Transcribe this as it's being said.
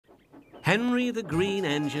Henry the Green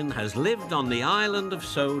Engine has lived on the island of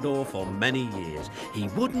Sodor for many years. He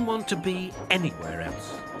wouldn't want to be anywhere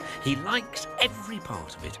else. He likes every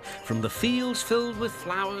part of it, from the fields filled with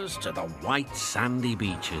flowers to the white sandy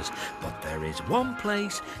beaches. But there is one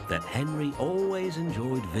place that Henry always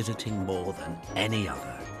enjoyed visiting more than any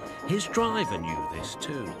other. His driver knew this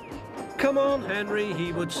too. "Come on, Henry,"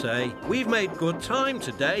 he would say. "We've made good time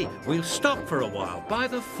today. We'll stop for a while by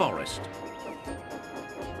the forest."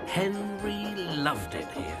 Henry loved it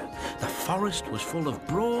here. The forest was full of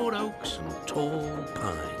broad oaks and tall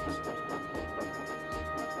pines.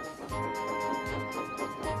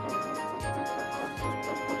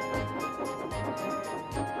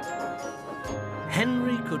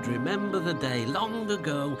 Henry could remember the day long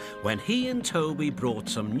ago when he and Toby brought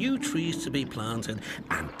some new trees to be planted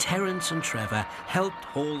and Terence and Trevor helped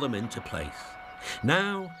haul them into place.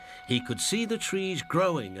 Now he could see the trees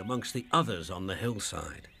growing amongst the others on the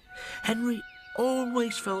hillside. Henry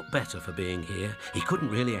always felt better for being here. He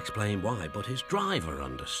couldn't really explain why, but his driver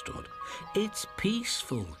understood. "It's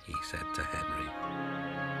peaceful," he said to Henry.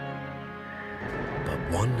 But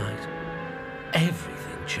one night,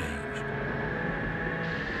 everything changed.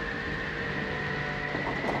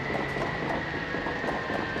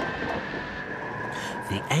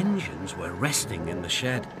 The engines were resting in the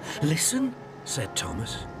shed. "Listen," said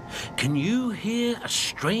Thomas. "Can you hear a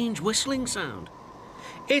strange whistling sound?"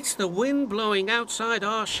 "It's the wind blowing outside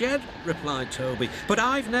our shed," replied Toby, "but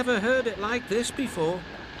I've never heard it like this before."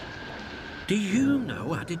 "Do you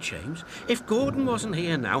know," added James, "if Gordon wasn't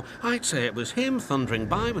here now, I'd say it was him thundering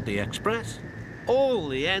by with the express." All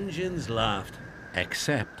the engines laughed,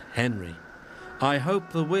 except Henry. "I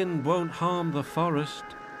hope the wind won't harm the forest."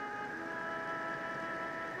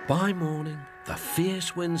 By morning, the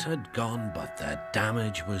fierce winds had gone, but the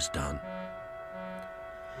damage was done.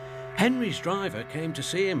 Henry's driver came to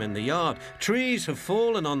see him in the yard. "Trees have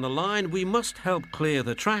fallen on the line. We must help clear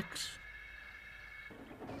the tracks."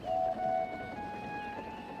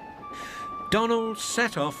 Donald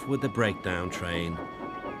set off with the breakdown train,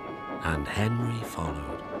 and Henry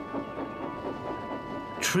followed.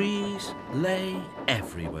 Trees lay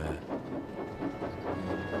everywhere.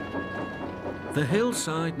 The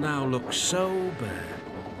hillside now looked so bare.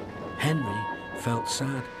 Henry felt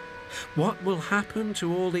sad. What will happen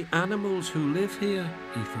to all the animals who live here,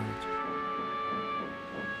 he thought.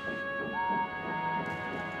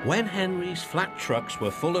 When Henry's flat trucks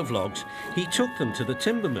were full of logs, he took them to the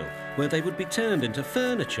timber mill, where they would be turned into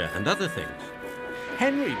furniture and other things.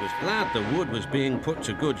 Henry was glad the wood was being put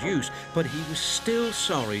to good use, but he was still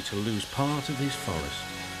sorry to lose part of his forest.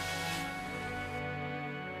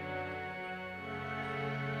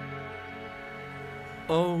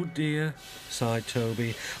 "Oh dear," sighed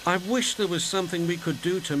Toby. "I wish there was something we could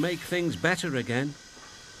do to make things better again."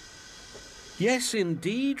 "Yes,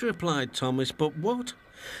 indeed," replied Thomas, "but what?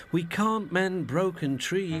 We can't mend broken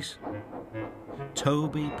trees."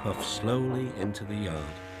 Toby puffed slowly into the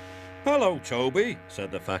yard. "Hello, Toby,"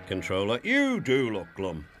 said the Fat Controller. "You do look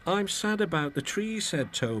glum." "I'm sad about the trees,"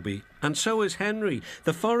 said Toby, "and so is Henry.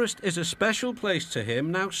 The forest is a special place to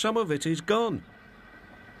him. Now some of it is gone."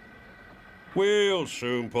 "We'll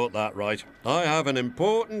soon put that right. I have an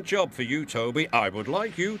important job for you, Toby. I would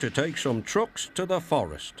like you to take some trucks to the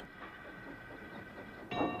forest."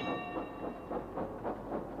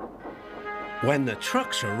 When the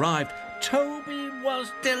trucks arrived, Toby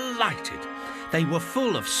was delighted. They were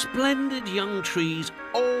full of splendid young trees,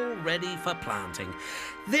 all ready for planting.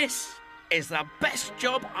 "This is the best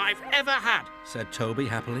job I've ever had," said Toby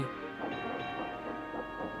happily.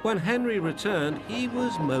 When Henry returned, he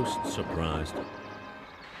was most surprised.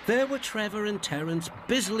 There were Trevor and Terence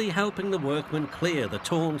busily helping the workmen clear the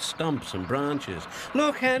torn stumps and branches.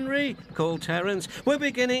 "Look, Henry," called Terence, "we're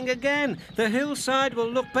beginning again. The hillside will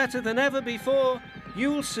look better than ever before.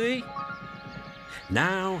 You'll see."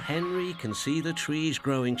 Now Henry can see the trees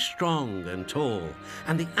growing strong and tall,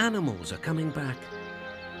 and the animals are coming back.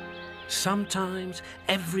 Sometimes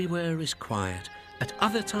everywhere is quiet. At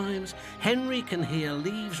other times, Henry can hear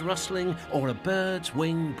leaves rustling or a bird's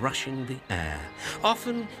wing brushing the air.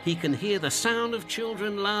 Often he can hear the sound of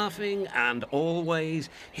children laughing, and always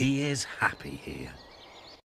he is happy here.